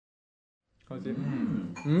How's it?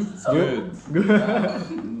 Good. Good.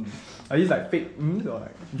 Are these like fake or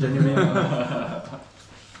like genuine?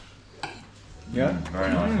 Yeah?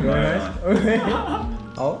 Very nice. Very nice. Okay.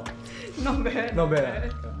 How? Not bad. Not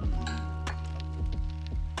bad.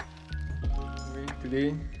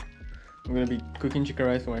 Today, I'm gonna be cooking chicken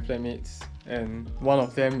rice for my flatmates, and one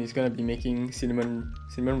of them is gonna be making cinnamon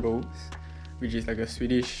rolls, which is like a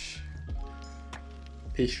Swedish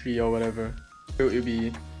pastry or whatever. So it'll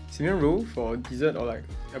be cinnamon roll for dessert or like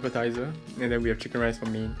appetizer, and then we have chicken rice for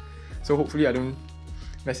main. So hopefully I don't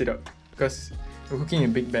mess it up, because we're cooking in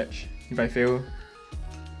a big batch. If I fail,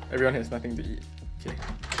 everyone has nothing to eat. Okay.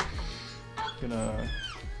 Gonna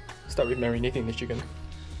start with marinating the chicken.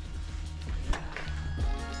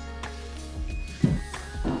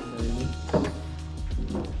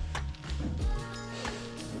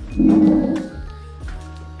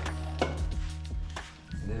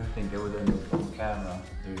 I didn't think they would end up on camera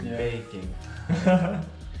doing baking.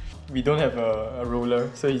 We don't have a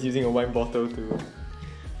roller, so he's using a wine bottle to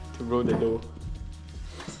roll the dough.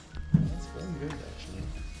 That's very good actually.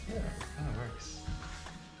 Yeah, it kind of works.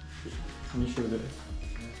 Let me show the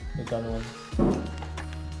done one.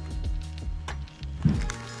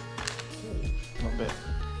 Not bad.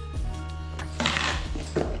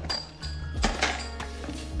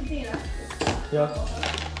 Yeah.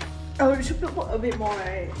 Oh, we should put a bit more,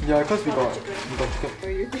 right? Yeah, because we got chicken. chicken. What do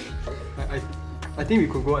you think? I think we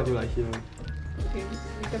could go until like here. Okay, you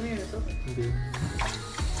tell me yourself. Okay.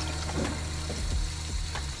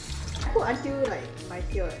 Put until like my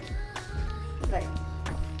here. Like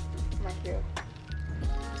my here.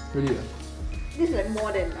 Really? This is like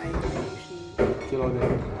more than I usually. Okay lor,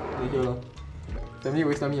 then here lor. Family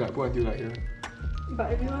always tell me like put until like here.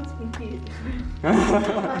 But everyone's pinky is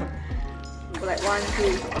different. Like 1,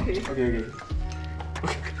 2, okay. Okay.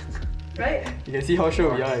 Right? You can see how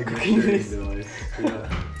sure we are at cooking this. So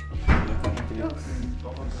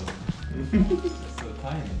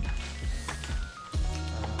tiny.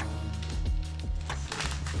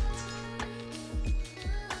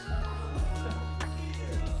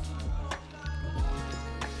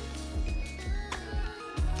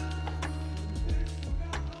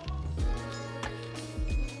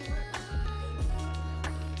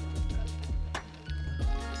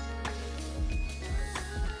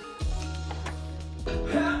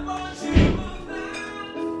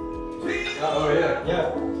 Oh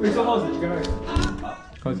yeah. Wait, so how's the chicken rice?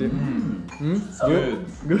 How's it? Good.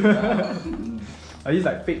 Good. Are these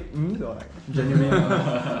like fake or like genuine?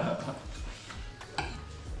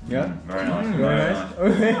 Yeah? Very nice. Very nice.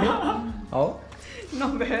 Okay. How?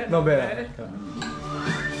 Not bad. Not bad.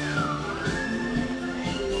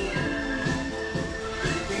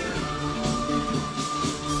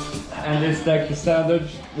 And it's like the standard,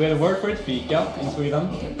 we have a word for it, fika, in Sweden.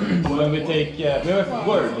 When we take, we have a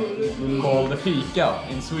word called the fika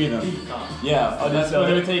in Sweden. Yeah, that's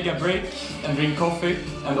when we take a break and drink coffee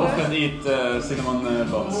and often eat cinnamon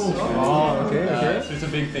buns. Oh, okay. So it's a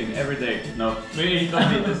big thing, every day. No, we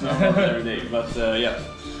don't eat this not every day, but yeah.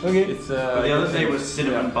 Okay. It's, But the other day was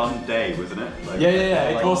cinnamon bun day, wasn't it? Like,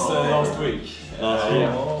 yeah, it was last week.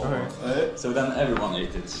 Okay. So then everyone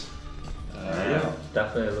ate it. yeah.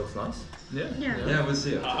 Definitely looks nice. Yeah, we'll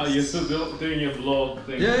see. You're still doing your vlog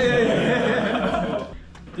thing. Yeah.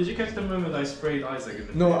 Did you catch the moment I sprayed Isaac in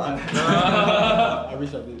the No, face? I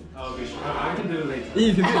wish I did. Oh, okay, I can do it later.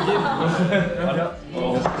 You can do it again.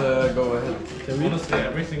 Just go ahead. Honestly,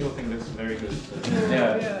 every single thing looks very good.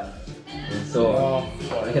 Yeah. So,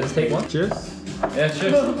 I can just take one? Cheers. Yeah,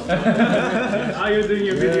 cheers. are you doing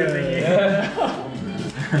your video thingy?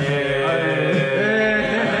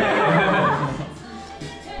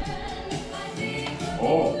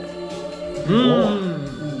 Oh.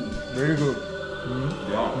 Very good.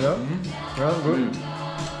 Yeah, good.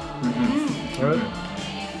 Right.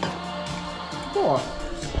 Oh,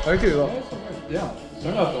 I like it a lot. Yeah,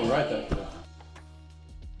 turned out alright actually.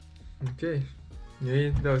 Okay, anyway,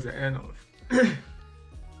 that was the end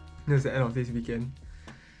of this weekend.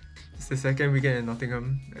 It's the second weekend in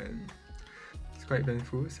Nottingham, and it's quite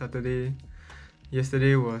eventful.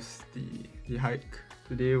 Yesterday was the hike.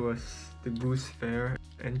 Today was the goose fair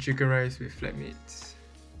and chicken rice with flatmates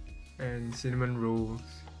and cinnamon rolls.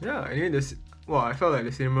 Yeah, anyway, I felt like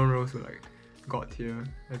the cinnamon rolls were like god tier.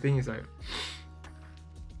 I think it's like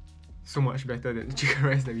so much better than the chicken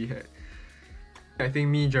rice that we had. I think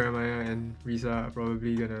me, Jeremiah, and Riesa are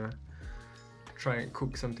probably gonna try and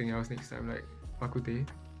cook something else next time, like bak kut teh,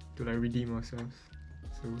 to like redeem ourselves.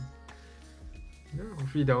 So yeah,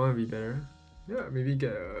 hopefully that one will be better. Yeah, maybe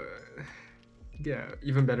get a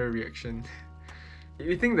even better reaction.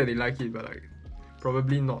 We think that they like it, but like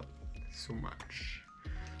probably not so much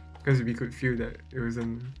because we could feel that it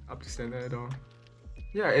wasn't up to standard at all.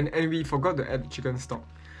 Yeah, and we forgot to add chicken stock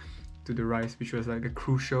to the rice, which was like the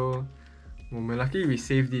crucial moment. Luckily we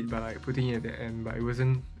saved it by like putting it at the end, but it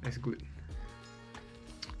wasn't as good.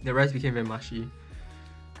 The rice became very mushy.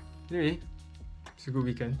 Anyway, it's a good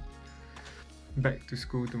weekend. Back to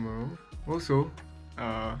school tomorrow. Also,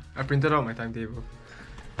 I printed out my timetable,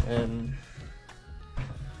 and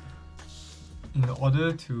in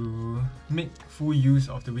order to make full use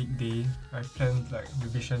of the weekday, I've planned like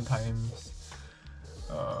revision times,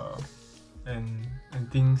 and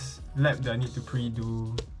things, lab that I need to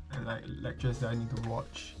pre-do, and like lectures that I need to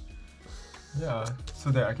watch. Yeah, so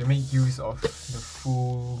that I can make use of the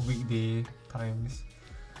full weekday times,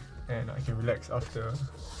 and I can relax after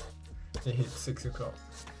it hits 6 o'clock.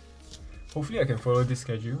 Hopefully I can follow this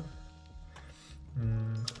schedule.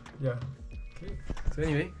 Yeah. Okay. So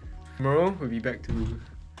anyway, tomorrow we'll be back to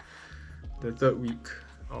the third week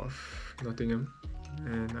of Nottingham,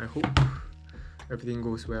 and I hope everything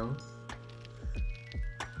goes well.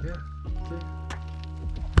 Yeah. Okay.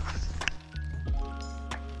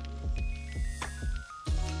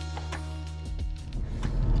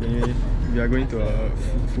 Okay, we are going to a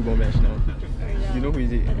football match now. Yeah. You know who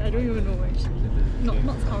is it? I don't even know actually.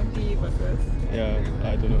 Not county versus. Yeah,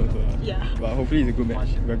 I don't know also. Yeah. But hopefully it's a good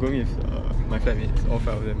match. We're going with my flatmates, all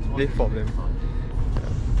 5 of them. 4 of them.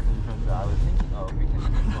 I was thinking, oh, we can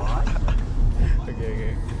fly.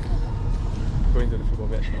 Okay. Going to the football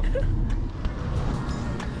match now.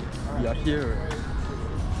 We are here.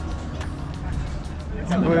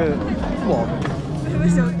 Wow.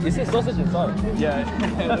 Is it sausage inside? Yeah.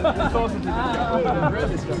 Sausage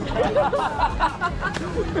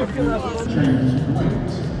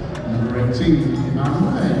Number 18,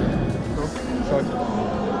 Emmanuel.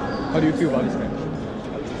 How do you feel about this match?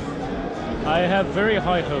 I have very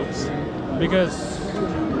high hopes because,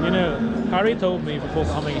 you know, Harry told me before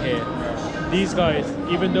coming here, these guys,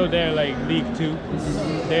 even though they're like League 2,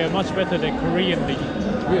 they're much better than Korean League,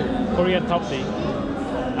 Korean top league,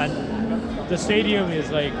 and the stadium is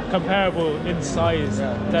like comparable in size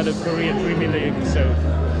that of Korean Premier League, so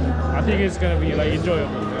I think it's gonna be like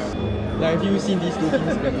enjoyable. Like, have you seen these 2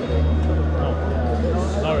 teams play? No,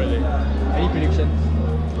 not really. Any predictions?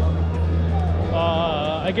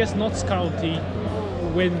 I guess Notts County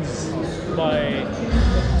wins by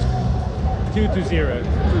 2-0.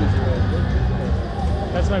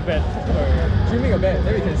 That's my bet. Should we make a bet?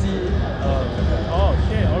 Then we can see. Oh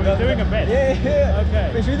shit, are we doing a bet? Yeah.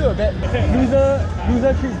 Okay. Wait, should we do a bet?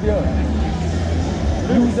 Loser treats beer.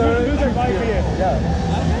 Loser buy beer. Okay.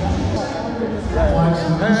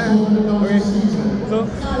 So,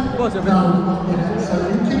 what's your bet?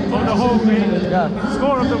 On the whole thing. Yeah.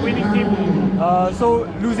 Score of the winning team. So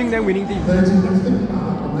losing then winning team.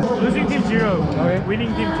 Losing team 0. Okay.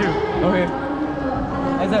 Winning team 2. Okay.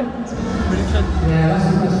 Is that prediction?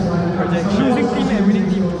 Project. Losing team and winning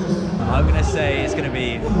team. I'm going to say it's going to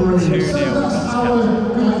be 2-0 Notts County.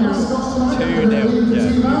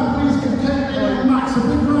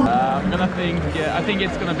 2-0, yeah. I'm going to think, I think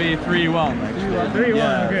it's going to be 3-1 actually. 3-1,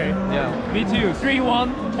 Yeah. okay. Yeah, me too.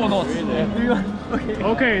 3-1 for Notts. 3-1. Okay.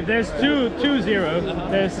 Okay, there's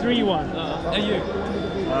 2-0, there's 3-1. And you?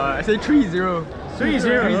 I say 3-0. 3-0,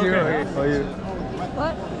 3-0. okay. Okay. For you.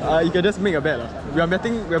 What? You can just make a bet. We are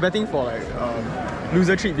betting for like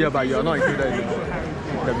loser treat beer, but you are not included in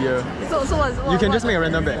the beer. So what's You can just make a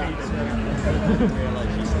random bet.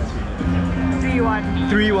 3-1.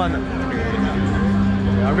 3-1.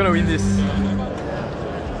 Okay, I'm gonna win this.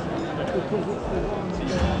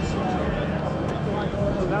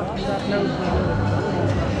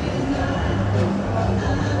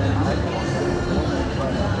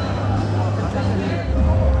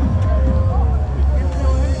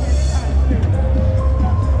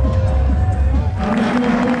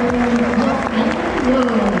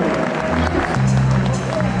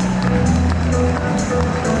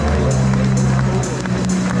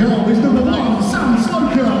 Goal is number 1, Sam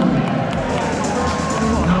Slocum.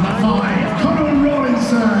 Number 5, Conor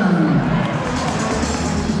Robinson.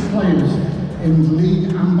 Players in league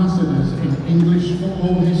ambassadors in English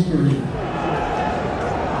football history.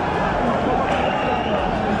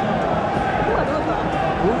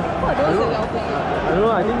 What are those that I don't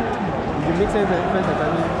know, I think it makes sense that friends and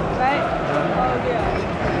family. right? Oh, yeah.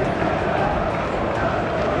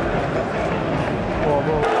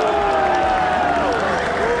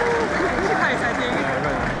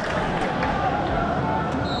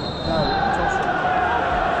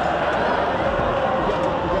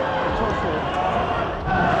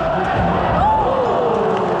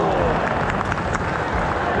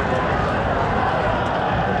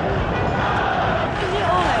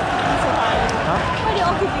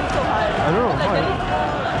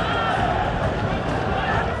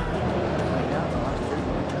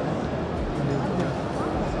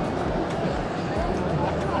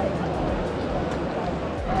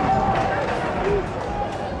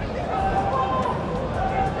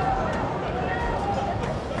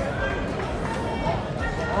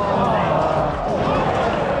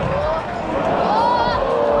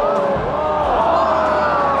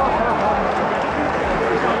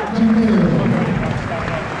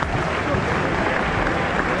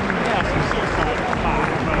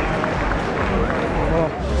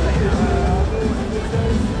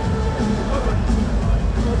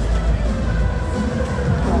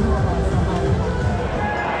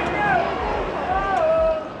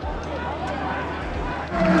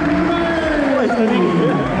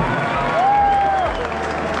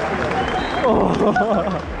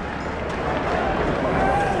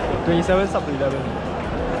 27 sub to 11.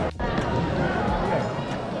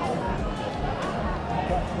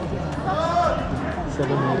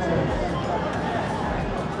 Seven minutes left.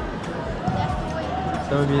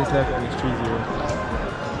 7 minutes left and it's 3-0.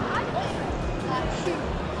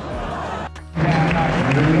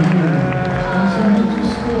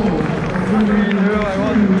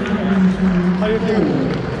 How do you feel?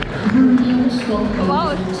 Wow.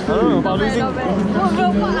 I don't know about losing. Not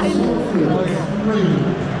bad.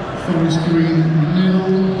 Forest Green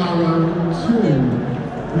 0, Barrow 2.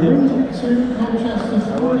 Wimbledon 2, Colchester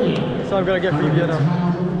 3. So I'm gonna get free beer now.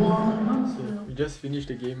 Town 1. We just finished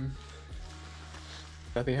the game.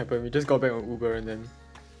 Nothing happened. We just got back on Uber and then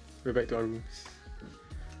we're back to our rooms.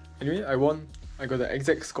 Anyway, I won. I got the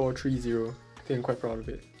exact score 3-0. I think I'm quite proud of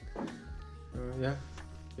it. Yeah.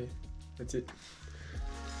 Okay. That's it.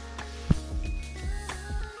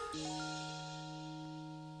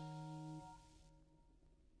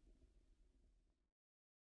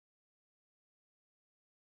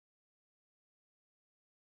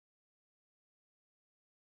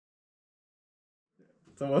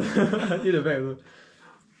 Someone did the back also.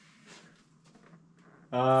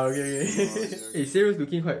 Okay. Hey, Sarah's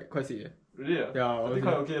looking quite sick. Really? Yeah, I think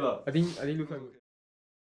quite okay lah. I think look quite good.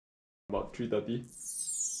 About 3:30.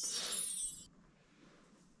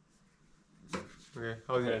 Okay,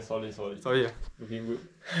 how's Okay, it? solid. Sorry. Looking good.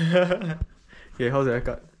 Okay, how's the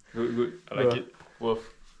haircut? Good. I like Good. it. Worth.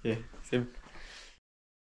 Yeah, same.